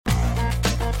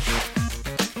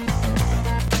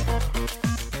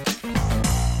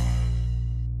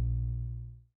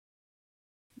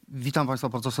Witam Państwa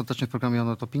bardzo serdecznie w programie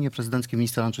Onet Opinie. Prezydencki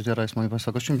minister Andrzej Dera jest moim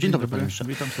Państwa gościem. Dzień dobry, panie ministrze.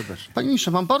 Witam serdecznie. Panie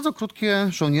ministrze, mam bardzo krótkie,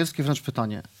 żołnierskie wręcz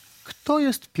pytanie. Kto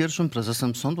jest pierwszym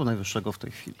prezesem Sądu Najwyższego w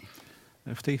tej chwili?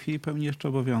 W tej chwili pełni jeszcze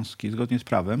obowiązki, zgodnie z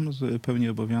prawem, pełni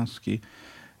obowiązki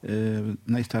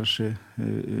najstarszy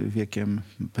wiekiem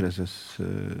prezes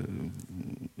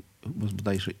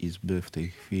bodajże Izby w tej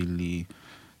chwili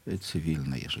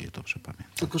cywilnej, jeżeli dobrze pamiętam.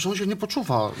 Tylko, że on się nie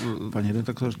poczuwa. Panie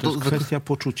redaktorze, to jest kwestia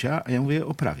poczucia, a ja mówię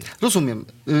o prawie. Rozumiem.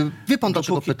 Wie pan,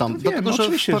 dlaczego pytam? Wiem, Dlatego, że,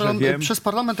 wiem. przez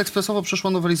Parlament ekspresowo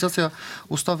przeszła nowelizacja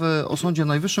ustawy o Sądzie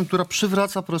Najwyższym, która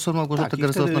przywraca profesor Małgorzatę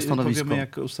Gersdorf na stanowisko. Powiemy,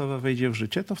 jak ustawa wejdzie w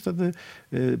życie, to wtedy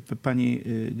pani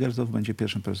Gersdorf będzie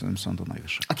pierwszym prezydentem Sądu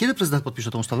Najwyższego. A kiedy prezydent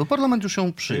podpisze tę ustawę? Parlament już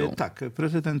ją przyjął. Tak,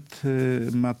 prezydent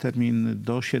ma termin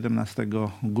do 17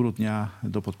 grudnia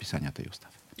do podpisania tej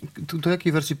ustawy. Do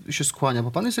jakiej wersji się skłania?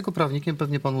 Bo pan jest jego prawnikiem,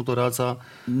 pewnie panu doradza.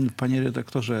 Panie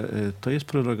redaktorze, to jest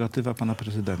prerogatywa pana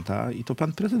prezydenta i to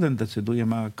pan prezydent decyduje,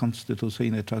 ma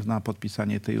konstytucyjny czas na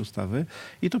podpisanie tej ustawy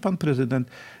i to pan prezydent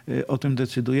o tym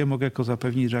decyduje. Mogę jako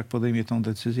zapewnić, że jak podejmie tą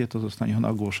decyzję, to zostanie ona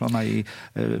ogłoszona i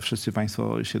wszyscy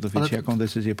państwo się dowiecie, jaką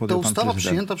decyzję podjął pan prezydent. Ta ustawa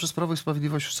przyjęta przez Prawo i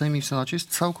Sprawiedliwość w Sejmie i w Senacie jest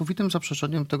całkowitym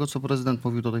zaprzeczeniem tego, co prezydent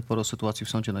mówił do tej pory o sytuacji w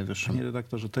Sądzie Najwyższym. Panie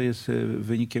redaktorze, to jest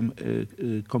wynikiem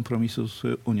kompromisu z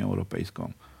Unią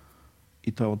Europejską.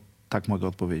 I to tak mogę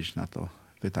odpowiedzieć na to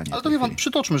pytanie. Ale to wie pan,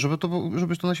 przytoczmy, żeby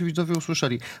to nasi widzowie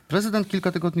usłyszeli. Prezydent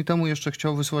kilka tygodni temu jeszcze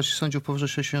chciał wysyłać sędziów powyżej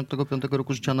 65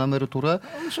 roku życia na emeryturę.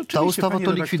 Ta ustawa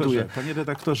to likwiduje. Panie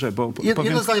redaktorze, bo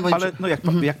jedno zdanie, ale no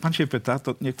jak pan się pyta,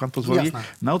 to niech pan pozwoli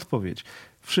na odpowiedź.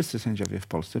 Wszyscy sędziowie w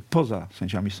Polsce, poza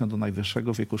sędziami Sądu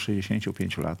Najwyższego w wieku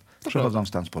 65 lat, przechodzą w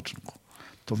stan spoczynku.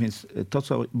 To więc to,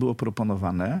 co było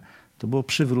proponowane, to było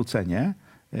przywrócenie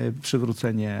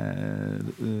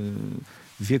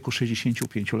w wieku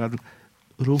 65 lat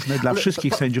równe dla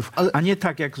wszystkich sędziów, a nie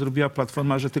tak jak zrobiła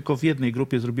Platforma, że tylko w jednej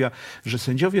grupie zrobiła, że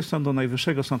sędziowie Sądu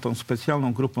Najwyższego są tą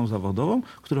specjalną grupą zawodową,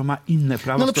 która ma inne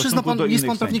prawa w stosunku do innych jest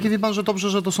pan pewnikiem, wie pan, że dobrze,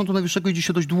 że do Sądu Najwyższego idzie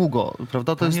się dość długo,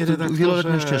 prawda? To jest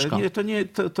wieloletnia ścieżka.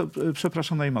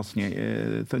 Przepraszam najmocniej,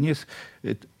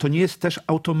 to nie jest też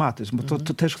automatyzm, bo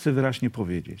to też chcę wyraźnie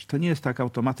powiedzieć. To nie jest tak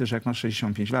automatyzm, że jak masz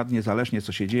 65 lat, niezależnie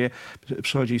co się dzieje,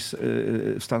 przychodzisz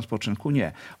w stan spoczynku.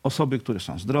 Nie. Osoby, które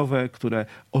są zdrowe, które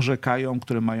orzekają,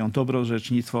 które mają dobre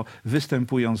orzecznictwo,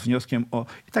 występują z wnioskiem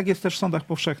i tak jest też w sądach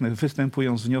powszechnych,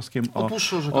 występują z wnioskiem o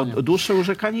dłuższe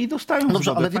orzekanie i dostają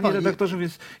zgodę. Ale panie redaktorze,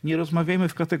 więc nie rozmawiajmy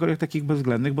w kategoriach takich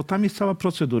bezwzględnych, bo tam jest cała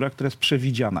procedura, która jest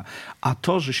przewidziana. A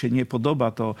to, że się nie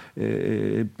podoba to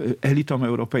elitom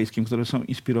europejskim, które są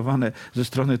inspirowane ze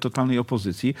strony totalnej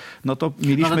opozycji, no to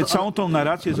mieliśmy całą tą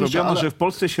narrację zrobioną, że w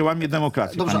Polsce się łamie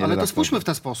demokrację. Dobrze, ale to spójrzmy w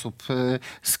ten sposób.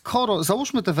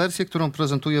 Załóżmy tę wersję, którą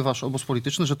prezentuje wasz obóz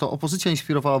polityczny, że to opozycja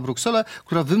inspirowała Brukselę,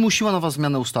 która wymusiła na was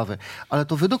zmianę ustawy. Ale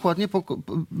to wy dokładnie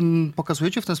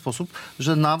pokazujecie w ten sposób,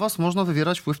 że na was można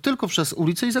wywierać wpływ tylko przez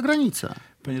ulicę i zagranicę.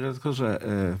 Panie redaktorze,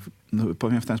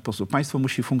 powiem w ten sposób. Państwo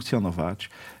musi funkcjonować.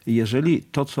 Jeżeli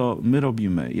to, co my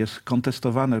robimy, jest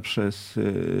kontestowane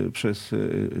przez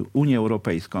Unię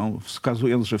Europejską,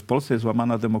 wskazując, że w Polsce jest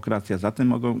łamana demokracja, za tym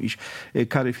mogą iść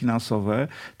kary finansowe,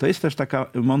 to jest też taka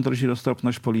mądrość i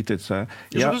roztropność w polityce.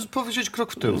 Żeby powiedzieć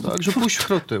krok w tył, tak? Żeby pójść w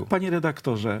krok w tył. Panie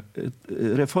redaktorze,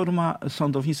 reforma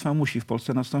sądownictwa musi w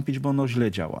Polsce nastąpić, bo ono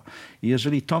źle działa.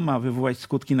 Jeżeli to ma wywołać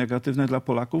skutki negatywne dla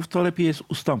Polaków, to lepiej jest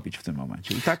ustąpić w tym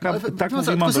momencie. I tak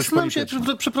mówi mądrość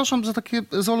polityczna. Przepraszam za takie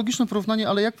zoologiczne porównanie,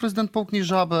 ale jak prezydent połknie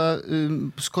żabę,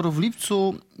 skoro w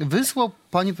lipcu wysłał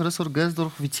pani profesor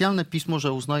Gersdorf oficjalne pismo,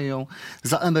 że uznaje ją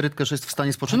za emerytkę, że jest w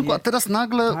stanie spoczynku, a teraz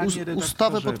nagle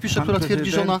ustawę podpisze, która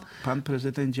twierdzi, że ona... Pan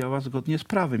prezydent działa zgodnie z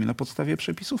prawem i na podstawie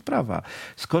przepisów prawa.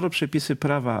 Skoro przepisy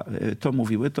prawa to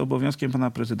mówiły, to obowiązkiem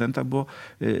pana prezydenta było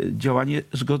działanie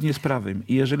zgodnie z prawem.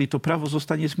 I jeżeli to prawo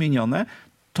zostanie zmienione,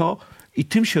 to i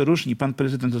tym się różni pan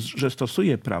prezydent, że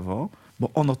stosuje prawo, bo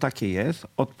ono takie jest,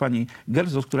 od pani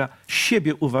Gersdorf, która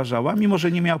siebie uważała, mimo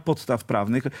że nie miała podstaw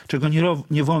prawnych, czego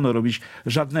nie wolno robić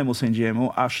żadnemu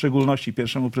sędziemu, a w szczególności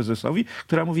pierwszemu prezesowi,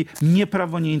 która mówi, mnie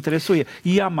prawo nie interesuje.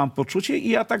 Ja mam poczucie i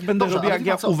ja tak będę robił, jak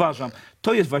ja uważam.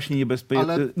 To jest właśnie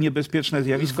niebezpieczne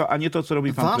zjawisko, a nie to, co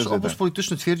robi pan prezydent. Wasz obóz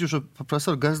polityczny twierdził, że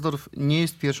profesor Gersdorf nie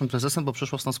jest pierwszym prezesem, bo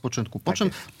przeszła w stan spoczynku. Po czym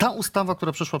ta ustawa,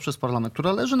 która przeszła przez parlament,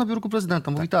 która leży na biurku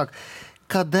prezydenta, mówi tak,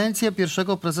 kadencja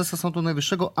pierwszego prezesa Sądu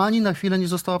Najwyższego ani na chwilę nie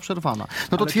została przerwana.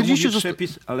 No to twierdzicie, że...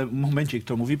 Ale momencik,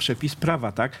 to mówi przepis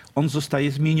prawa, tak? On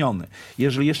zostaje zmieniony.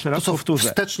 Jeżeli jeszcze raz powtórzę...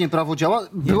 Wstecznie prawo działa?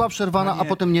 Była przerwana, a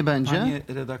potem nie będzie? Panie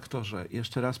redaktorze,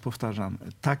 jeszcze raz powtarzam.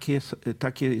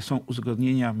 Takie są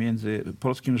uzgodnienia między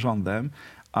polskim rządem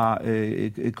a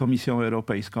Komisją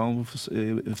Europejską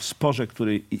w sporze,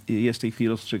 który jest w tej chwili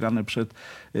rozstrzygany przed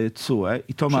TSUE.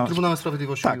 I to przed Trybunałem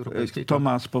Sprawiedliwości tak, Europejskiej. to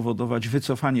ma spowodować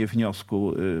wycofanie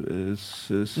wniosku.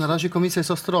 Na razie komisja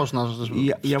jest ostrożna.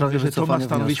 Ja mówię, że to ma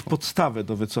stanowić podstawę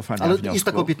do wycofania wniosku. Ale jest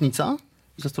taka obietnica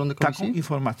ze strony komisji? Taką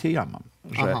informację ja mam,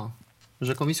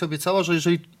 że komisja obiecała, że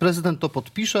jeżeli prezydent to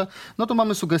podpisze, no to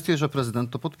mamy sugestię, że prezydent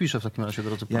to podpisze w takim razie,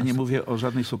 drodzy państwo. Ja nie mówię o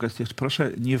żadnej sugestii.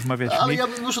 Proszę nie wmawiać Ale ja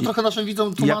muszę trochę naszym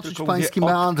widzom tłumaczyć pańskie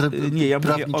meandry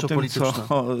prawniczo-polityczne.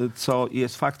 Co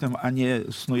jest faktem, a nie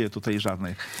snuję tutaj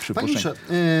żadnych przypuszczeń. Panie ministrze,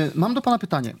 mam do pana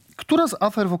pytanie. Która z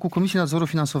afer wokół Komisji Nadzoru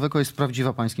Finansowego jest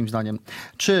prawdziwa pańskim zdaniem?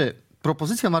 Czy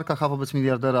propozycja Marka Ch. wobec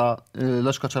miliardera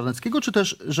Leszka Czarneckiego, czy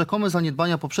też rzekome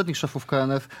zaniedbania poprzednich szefów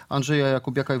KNF Andrzeja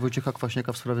Jakubiaka i Wojciecha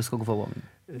Kwaśniaka w sprawie SKOK Wołomin?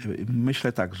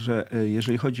 Myślę tak, że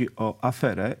jeżeli chodzi o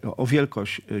aferę, o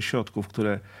wielkość środków,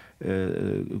 które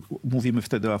mówimy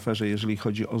wtedy o aferze, jeżeli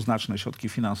chodzi o znaczne środki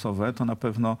finansowe, to na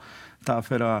pewno ta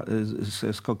afera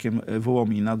ze SKOK-iem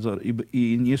Wołomin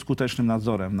i nieskutecznym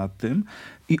nadzorem nad tym.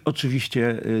 I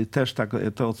oczywiście też tak,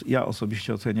 to ja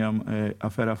osobiście oceniam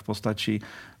afera w postaci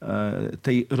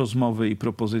tej rozmowy i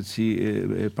propozycji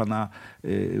pana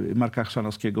Marka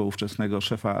Chrzanowskiego, ówczesnego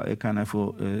szefa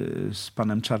KNF-u z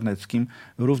panem Czarneckim.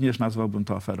 Również nazwałbym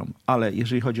to aferą. Ale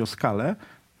jeżeli chodzi o skalę,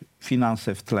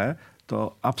 finanse w tle,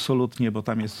 to absolutnie, bo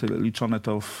tam jest liczone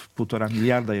to w 1,5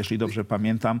 miliarda, jeśli dobrze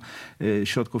pamiętam,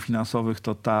 środków finansowych,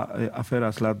 to ta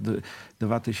afera z lat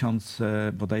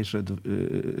 2000, bodajże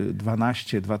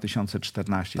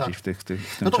 12-2014, tak. Gdzieś w tym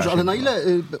No dobrze, czasie. ale na ile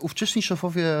ówcześni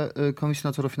szefowie Komisji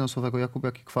Nadzoru Finansowego,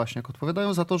 Jakubiak i Kwaśniak,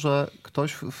 odpowiadają za to, że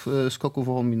ktoś w SKOK-u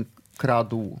Wołomin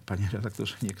kradł? Panie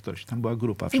redaktorze, nie ktoś. Tam była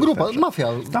grupa. Mafia.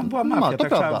 Tam była mafia,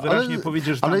 tak trzeba wyraźnie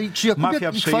powiedzieć, że tam ale czy Jakubiak mafia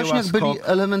i Kwaśniak SKOK. byli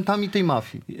elementami tej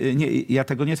mafii? Nie, ja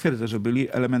tego nie twierdzę, że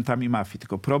byli elementami mafii,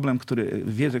 tylko problem,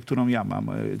 wiedzę, którą ja mam,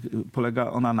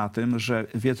 polega ona na tym, że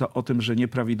wiedza o tym, że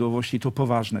nieprawidłowości to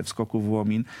poważne w SKOK-u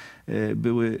Wołomin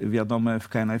były wiadome w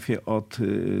KNF-ie od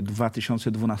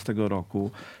 2012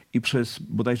 roku i przez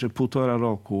bodajże 1,5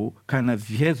 roku KNF,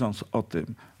 wiedząc o tym,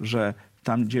 że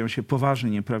tam dzieją się poważne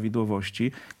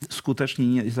nieprawidłowości, skutecznie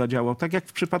nie zadziałał. Tak jak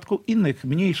w przypadku innych,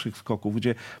 mniejszych SKOK-ów,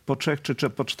 gdzie po 3 czy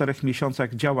po 4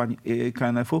 miesiącach działań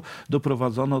KNF-u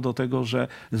doprowadzono do tego, że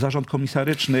zarząd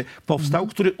komisaryczny powstał,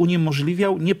 który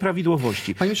uniemożliwiał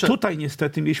nieprawidłowości. Tutaj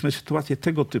niestety mieliśmy sytuację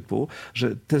tego typu,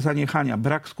 że te zaniechania,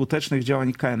 brak skutecznych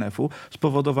działań KNF-u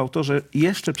spowodował to, że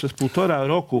jeszcze przez 1,5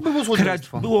 roku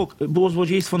było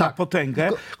złodziejstwo na potęgę,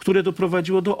 które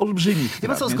doprowadziło do olbrzymich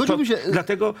strat.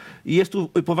 Dlatego jest tu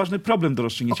poważny problem do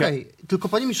rozstrzygnięcia. Tylko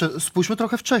panie ministrze, spójrzmy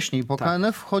trochę wcześniej, bo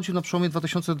KNF wchodził na przełomie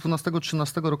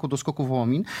 2012-2013 roku do SKOK-u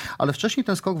Wołomin, ale wcześniej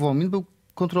ten SKOK Wołomin był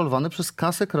kontrolowany przez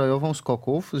Kasę Krajową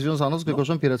SKOK-ów związaną z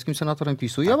Grzegorzem Piereckim, senatorem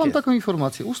PiS-u. Ja mam taką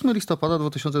informację. 8 listopada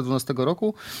 2012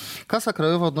 roku Kasa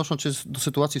Krajowa, odnosząc się do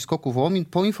sytuacji SKOK-u Wołomin,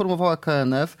 poinformowała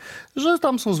KNF, że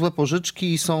tam są złe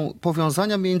pożyczki i są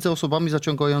powiązania między osobami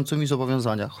zaciągającymi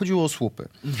zobowiązania. Chodziło o słupy.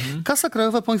 Kasa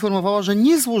Krajowa poinformowała, że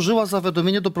nie złożyła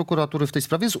zawiadomienia do prokuratury w tej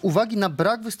sprawie z uwagi na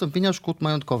brak wystąpienia szkód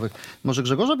majątkowych. Może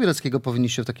Grzegorza Piereckiego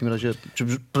powinniście w takim razie, czy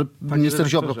minister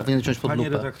Ziobro powinien wziąć pod lupę?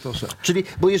 Panie redaktorze. Czyli,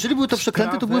 bo jeżeli były to przekręty,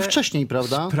 to były wcześniej,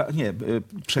 prawda?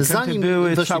 Przekręty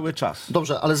były cały czas.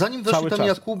 Dobrze, ale zanim weszli tam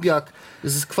Jakubiak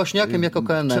z Kwaśniakiem jako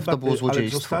KNF, to było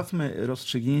złodziejstwo. Ale zostawmy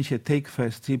rozstrzygnięcie tej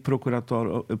kwestii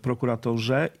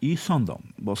prokuratorze i sądom.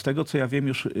 Bo z tego, co ja wiem,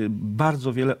 już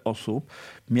bardzo wiele osób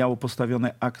miało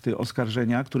postawione akty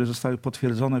oskarżenia, które zostały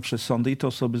potwierdzone przez sądy i te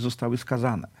osoby zostały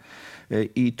skazane.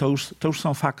 I to już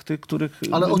są fakty, których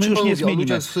my już nie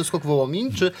zmienimy. Ale o czym SKOK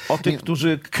Wołomin? Czy... O tych,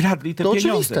 którzy kradli te pieniądze.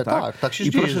 Oczywiste, tak się I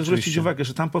dzieje, proszę zwrócić uwagę,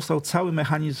 że tam powstał cały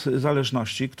mechanizm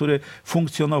zależności, który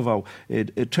funkcjonował.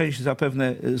 Część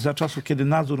zapewne za czasów, kiedy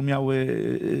nadzór miały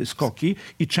SKOK-i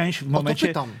i część w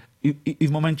momencie... I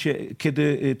w momencie,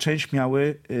 kiedy część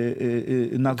miały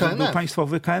nadzór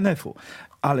państwowy KNF-u.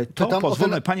 Ale to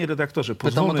pozwólmy, panie redaktorze,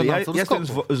 pozwólmy, ja jestem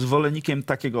zwolennikiem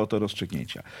takiego oto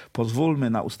rozstrzygnięcia. Pozwólmy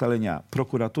na ustalenia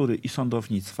prokuratury i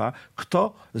sądownictwa,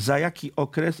 kto za jaki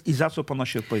okres i za co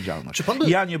ponosi odpowiedzialność.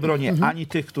 Ja nie bronię ani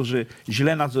tych, którzy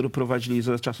źle nadzór prowadzili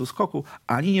za czasów SKOK-u,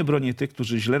 ani nie bronię tych,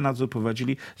 którzy źle nadzór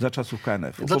prowadzili za czasów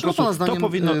KNF-u. Po prostu to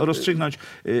powinno rozstrzygnąć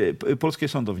polskie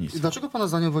sądownictwo. Dlaczego pana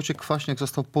zdaniem Wojciech Kwaśniak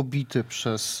został pobity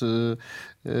przez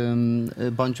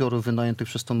bandziorów wynajętych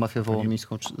przez tą mafię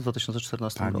wołomińską w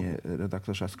 2014 roku? Panie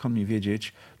redaktorze, a skąd mi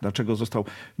wiedzieć, dlaczego został...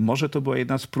 Może to była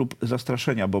jedna z prób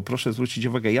zastraszenia, bo proszę zwrócić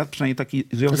uwagę, ja przynajmniej taki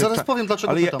związek... Zaraz powiem,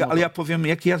 dlaczego ale ja powiem,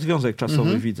 jaki ja związek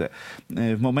czasowy widzę.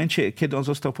 W momencie, kiedy on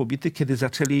został pobity, kiedy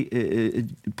zaczęli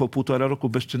po 1,5 roku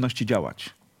bezczynności działać.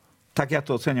 tak ja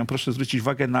to oceniam, proszę zwrócić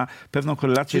uwagę na pewną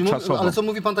korelację czasową. Ale co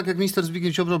mówi pan tak jak minister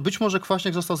Zbigniew Ziobro? Być może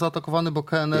Kwaśniak został zaatakowany, bo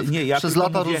KNF przez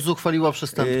lata rozzuchwaliła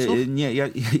przestępców? Nie,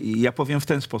 ja powiem w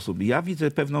ten sposób. Ja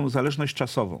widzę pewną zależność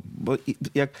czasową, bo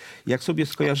jak sobie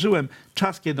skojarzyłem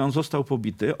czas, kiedy on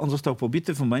został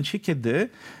pobity w momencie, kiedy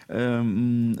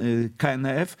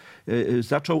KNF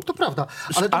zaczął... To prawda.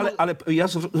 Ale ja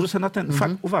zwrócę na ten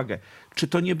fakt uwagę. Czy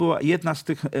to nie była jedna z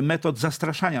tych metod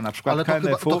zastraszania na przykład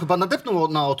KNF-u? To chyba nadepnął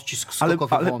na odcisk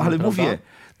skokowy ale mówię,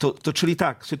 czyli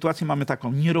tak, sytuację mamy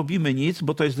taką, nie robimy nic,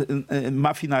 bo to jest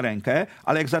mafii na rękę,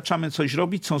 ale jak zaczynamy coś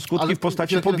robić, są skutki w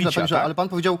postaci pobicia. Tak? Ale pan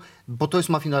powiedział, bo to jest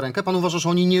mafii na rękę. Pan uważa, że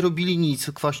oni nie robili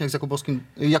nic, Kwaśniak z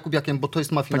Jakubiakiem, bo to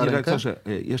jest mafii na rękę? Panie redaktorze,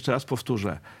 jeszcze raz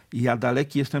powtórzę. Ja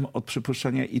daleki jestem od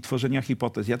przypuszczenia i tworzenia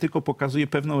hipotez. Ja tylko pokazuję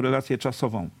pewną relację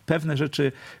czasową. Pewne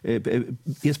rzeczy,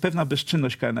 jest pewna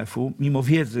bezczynność KNF-u, mimo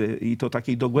wiedzy i to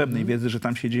takiej dogłębnej wiedzy, że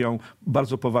tam się dzieją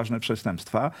bardzo poważne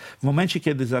przestępstwa. W momencie,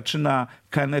 kiedy zaczyna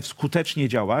KNF skutecznie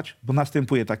działać, bo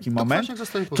następuje taki moment,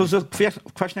 to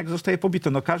Kwaśniak zostaje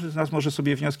pobity. No każdy z nas może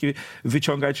sobie wnioski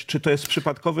wyciągać, czy to jest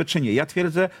przypadkowe, czy nie. Ja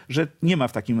twierdzę, że nie ma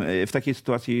w takiej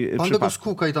sytuacji przypadku. Pan go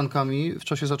skuł kajdankami w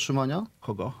czasie zatrzymania?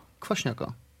 Kogo?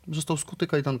 Kwaśniaka. Został skuty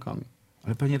kajdankami.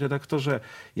 Ale panie redaktorze,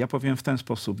 ja powiem w ten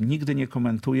sposób. Nigdy nie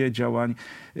komentuję działań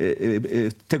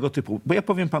tego typu. Bo ja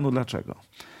powiem panu dlaczego.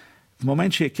 W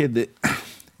momencie, kiedy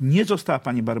nie została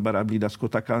pani Barbara Blida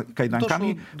skuta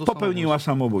kajdankami, popełniła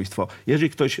samobójstwo. Jeżeli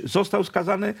ktoś został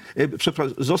skazany,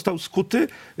 został skuty,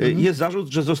 jest zarzut,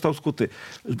 że został skuty.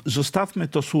 Zostawmy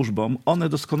to służbom, one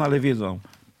doskonale wiedzą,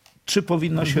 czy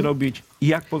powinno się robić i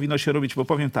jak powinno się robić, bo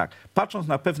powiem tak, patrząc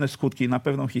na pewne skutki, na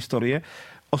pewną historię,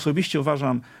 osobiście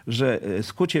uważam, że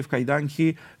skucie w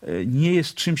kajdanki nie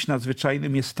jest czymś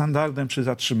nadzwyczajnym, jest standardem przy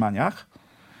zatrzymaniach.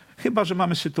 Chyba że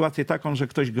mamy sytuację taką, że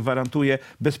ktoś gwarantuje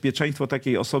bezpieczeństwo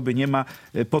takiej osoby, nie ma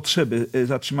potrzeby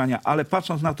zatrzymania. Ale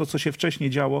patrząc na to, co się wcześniej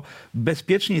działo,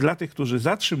 bezpiecznie dla tych, którzy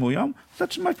zatrzymują,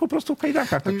 zatrzymać po prostu w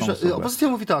kajdankach taką osobę. Opozycja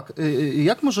mówi tak,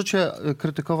 jak możecie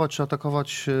krytykować czy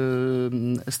atakować,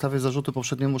 stawiać zarzuty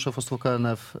poprzedniemu szefostwu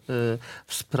KNF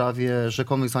w sprawie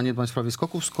rzekomych zaniedbań w sprawie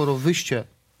skoków, skoro wyście,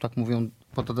 tak mówią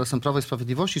pod adresem Prawa i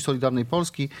Sprawiedliwości, Solidarnej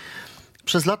Polski,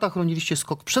 przez lata chroniliście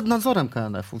skok przed nadzorem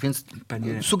KNF-u, więc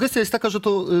sugestia jest taka, że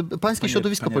to pańskie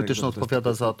środowisko polityczne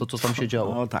odpowiada za to, co tam się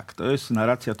działo. No tak, to jest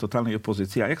narracja totalnej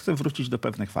opozycji, a ja chcę wrócić do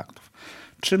pewnych faktów.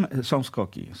 Czym są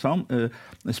skoki? Są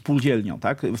spółdzielnią,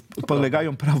 tak?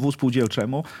 Podlegają prawu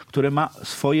spółdzielczemu, które ma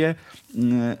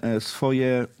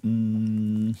swoje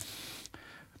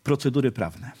procedury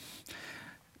prawne.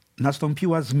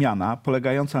 Nastąpiła zmiana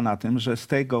polegająca na tym, że z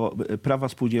tego prawa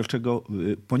spółdzielczego,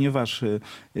 ponieważ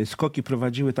skoki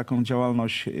prowadziły taką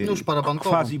działalność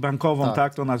quasi-bankową,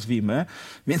 tak to nazwijmy,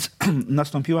 więc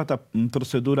nastąpiła ta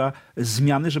procedura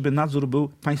zmiany, żeby nadzór był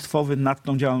państwowy nad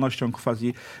tą działalnością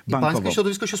quasi-bankową. I pańskie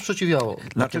środowisko się sprzeciwiało.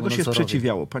 Dlaczego się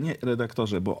sprzeciwiało? Panie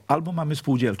redaktorze, bo albo mamy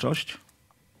spółdzielczość,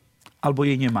 albo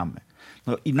jej nie mamy.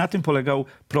 No i na tym polegał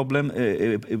problem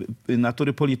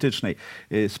natury politycznej.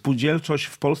 Spółdzielczość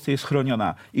w Polsce jest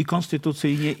chroniona i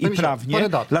konstytucyjnie, i prawnie.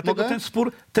 Dlatego ten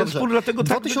spór dlatego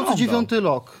 2009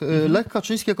 rok. Lech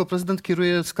Kaczyński jako prezydent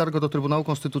kieruje skargę do Trybunału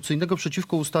Konstytucyjnego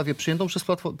przeciwko ustawie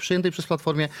przyjętej przez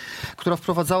Platformę, która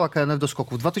wprowadzała KNF do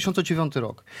skoków. 2009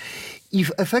 rok. I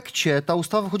w efekcie ta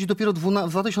ustawa wchodzi dopiero w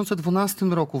 2012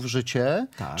 roku w życie,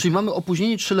 czyli mamy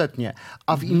opóźnienie 3-letnie.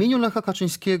 A w imieniu Lecha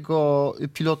Kaczyńskiego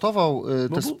pilotował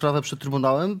tę sprawę przed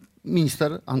Trybunałem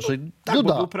minister Andrzej Duda.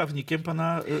 Bo był prawnikiem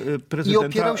pana prezydenta I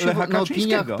opierał się Lecha na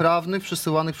opiniach prawnych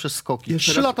przesyłanych przez skoki.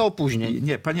 3 lata opóźnień.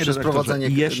 Nie, panie redaktorze,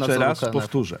 jeszcze raz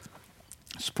powtórzę.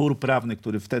 Spór prawny,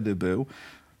 który wtedy był,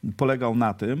 polegał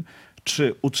na tym,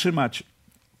 czy utrzymać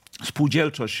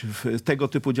spółdzielczość w tego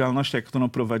typu działalnościach, którą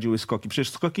prowadziły skoki. Przecież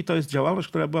skoki to jest działalność,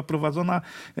 która była prowadzona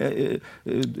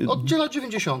od lat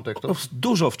 90.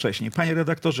 Dużo wcześniej. Panie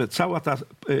redaktorze,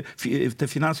 te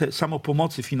finanse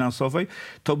samopomocy finansowej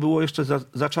to było jeszcze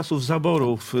za czasów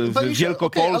zaborów w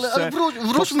Wielkopolsce.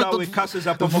 Powstały kasy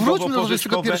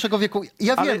zapomogowo-pożyczkowe. Wróćmy do XXI wieku.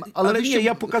 Ja wiem, ale nie,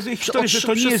 ja pokazuję historię, że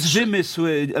to nie jest wymysł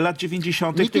lat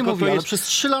 90. Nikt nie mówi, ale przez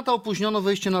 3 lata opóźniono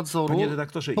wejście nadzoru. Panie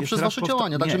redaktorze, poprzez wasze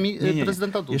działania, także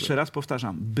prezydenta Dudy. Jeszcze raz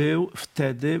powtarzam, był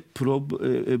wtedy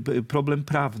problem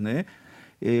prawny,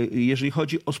 jeżeli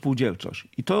chodzi o spółdzielczość.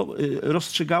 I to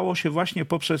rozstrzygało się właśnie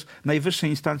poprzez najwyższe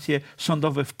instancje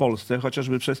sądowe w Polsce,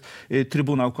 chociażby przez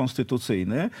Trybunał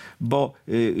Konstytucyjny, bo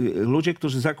ludzie,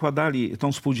 którzy zakładali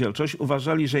tą spółdzielczość,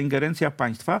 uważali, że ingerencja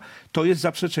państwa to jest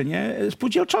zaprzeczenie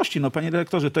spółdzielczości. No panie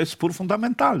redaktorze, to jest spór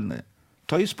fundamentalny.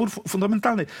 To jest spór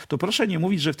fundamentalny. To proszę nie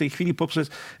mówić, że w tej chwili poprzez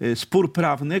spór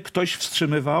prawny ktoś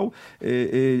wstrzymywał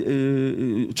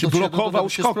czy blokował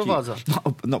skoki.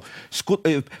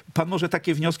 Pan może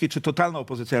takie wnioski, czy totalna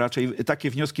opozycja raczej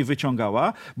takie wnioski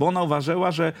wyciągała, bo ona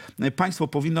uważała, że państwo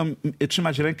powinno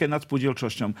trzymać rękę nad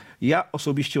spółdzielczością. Ja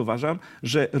osobiście uważam,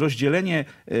 że rozdzielenie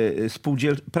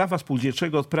prawa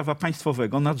spółdzielczego od prawa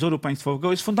państwowego, nadzoru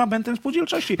państwowego jest fundamentem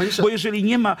spółdzielczości. Bo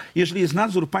jeżeli jest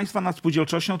nadzór państwa nad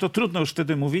spółdzielczością, to trudno już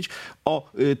wtedy mówić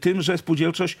o tym, że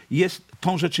spółdzielczość jest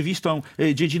tą rzeczywistą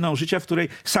dziedziną życia, w której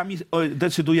sami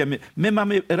decydujemy. My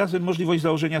mamy razem możliwość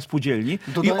założenia spółdzielni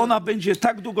i ona będzie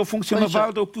tak długo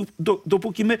funkcjonowała,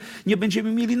 dopóki my nie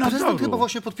będziemy mieli nadzoru. Prezydent chyba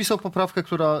właśnie podpisał poprawkę,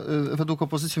 która według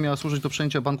opozycji miała służyć do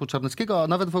przejęcia Banku Czarneckiego, a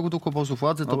nawet według obozu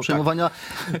władzy do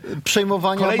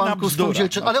przejmowania banku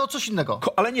spółdzielczych. Ale o coś innego.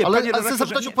 Ale nie, ale chcę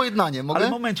zapytać o pojednanie. Mogę? Ale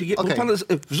momencie, bo pan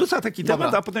wrzuca taki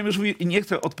temat, a potem już mówi, nie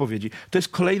chcę odpowiedzi. To jest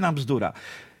kolejna bzdura.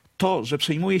 To, że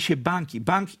przejmuje się banki,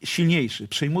 bank silniejszy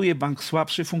przejmuje bank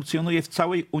słabszy, funkcjonuje w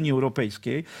całej Unii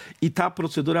Europejskiej i ta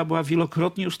procedura była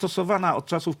wielokrotnie już stosowana od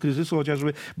czasów kryzysu,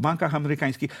 chociażby w bankach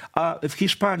amerykańskich. A w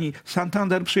Hiszpanii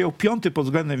Santander przyjął 5. pod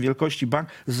względem wielkości bank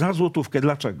za złotówkę.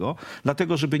 Dlaczego?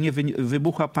 Dlatego, żeby nie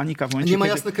wybuchła panika w momencie, nie ma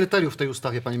jasnych kryteriów w tej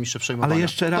ustawie, panie ministrze, przejmowania. Ale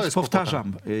jeszcze raz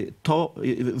powtarzam, to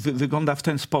wygląda w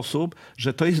ten sposób,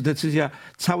 że to jest decyzja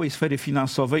całej sfery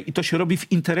finansowej i to się robi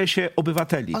w interesie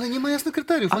obywateli. Ale nie ma jasnych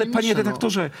kryteriów. Ale panie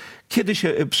redaktorze,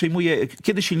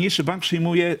 kiedy silniejszy bank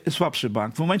przyjmuje słabszy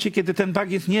bank? W momencie, kiedy ten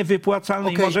bank jest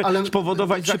niewypłacalny i może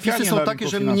spowodować zapisy są takie,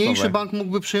 że mniejszy bank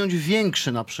mógłby przyjąć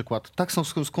większy na przykład. Tak są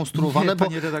skonstruowane, bo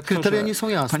kryteria nie są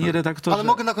jasne. Panie redaktorze, ale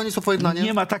mogę na koniec o pojednanie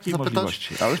nie ma takiej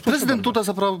możliwości. Prezydent Duda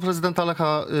zabrał prezydenta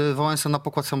Lecha Wałęsę na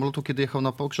pokład samolotu, kiedy jechał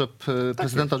na pogrzeb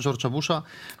prezydenta George'a Busha.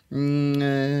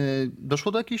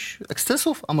 Doszło do jakichś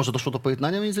ekscesów? A może doszło do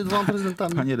pojednania między dwoma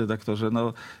prezydentami? Panie redaktorze,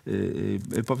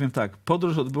 powiem tak,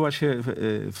 podróż odbyła się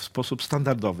w sposób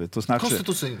standardowy, to znaczy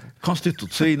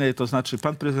konstytucyjny, to znaczy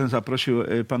pan prezydent zaprosił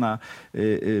pana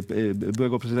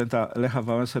byłego prezydenta Lecha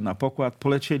Wałęsę na pokład,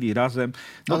 polecieli razem.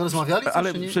 Ale rozmawiali?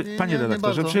 Ale panie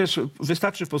redaktorze, przecież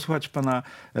wystarczy posłuchać pana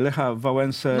Lecha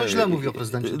Wałęsę. No źle mówi o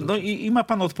prezydencie. No i ma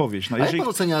pan odpowiedź. No, a jak pan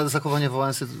ocenia zachowanie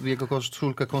Wałęsy, jego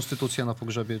koszulkę Konstytucja na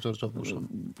pogrzebie George'a Busha?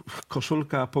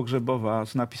 Koszulka pogrzebowa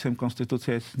z napisem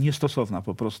Konstytucja jest niestosowna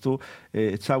po prostu.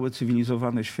 Cały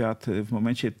cywilizowany świat w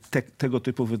momencie tego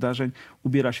typu wydarzeń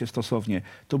ubiera się stosownie.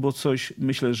 To było coś,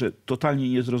 myślę, że totalnie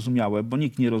niezrozumiałe, bo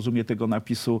nikt nie rozumie tego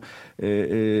napisu,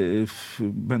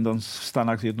 będąc w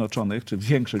Stanach Zjednoczonych, czy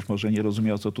większość może nie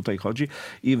rozumie, o co tutaj chodzi.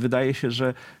 I wydaje się,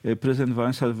 że prezydent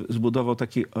Wałęsa zbudował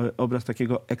taki obraz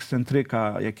takiego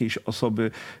ekscentryka, jakiejś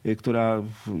osoby, która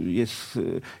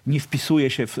nie wpisuje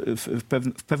się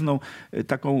w pewną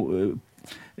taką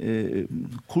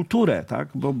kulturę, tak?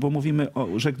 Bo mówimy,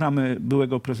 żegnamy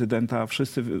byłego prezydenta,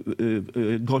 wszyscy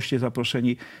goście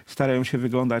zaproszeni starają się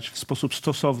wyglądać w sposób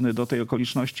stosowny do tej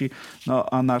okoliczności, no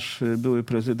a nasz były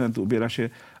prezydent ubiera się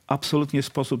absolutnie w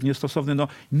sposób niestosowny. No,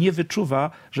 nie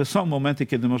wyczuwa, że są momenty,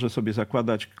 kiedy może sobie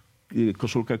zakładać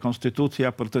koszulkę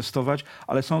Konstytucja, protestować,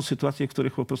 ale są sytuacje, w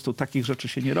których po prostu takich rzeczy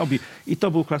się nie robi. I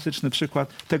to był klasyczny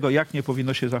przykład tego, jak nie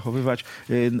powinno się zachowywać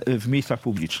w miejscach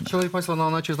publicznych. Szanowni Państwo, na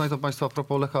Onecie znajdą Państwo a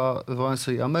propos Lecha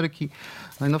Wałęsy i Ameryki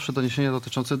najnowsze doniesienia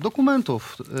dotyczące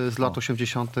dokumentów z lat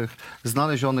 80.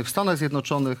 znalezionych w Stanach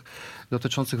Zjednoczonych,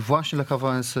 dotyczących właśnie Lecha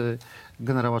Wałęsy,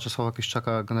 generała Czesława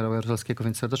Kiszczaka, generała Jaruzelskiego,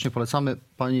 więc serdecznie polecamy.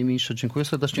 Panie ministrze, dziękuję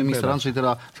serdecznie. Minister Andrzej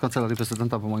Dera z Kancelarii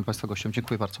Prezydenta był moim Państwa gościem.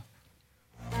 Dziękuję bardzo.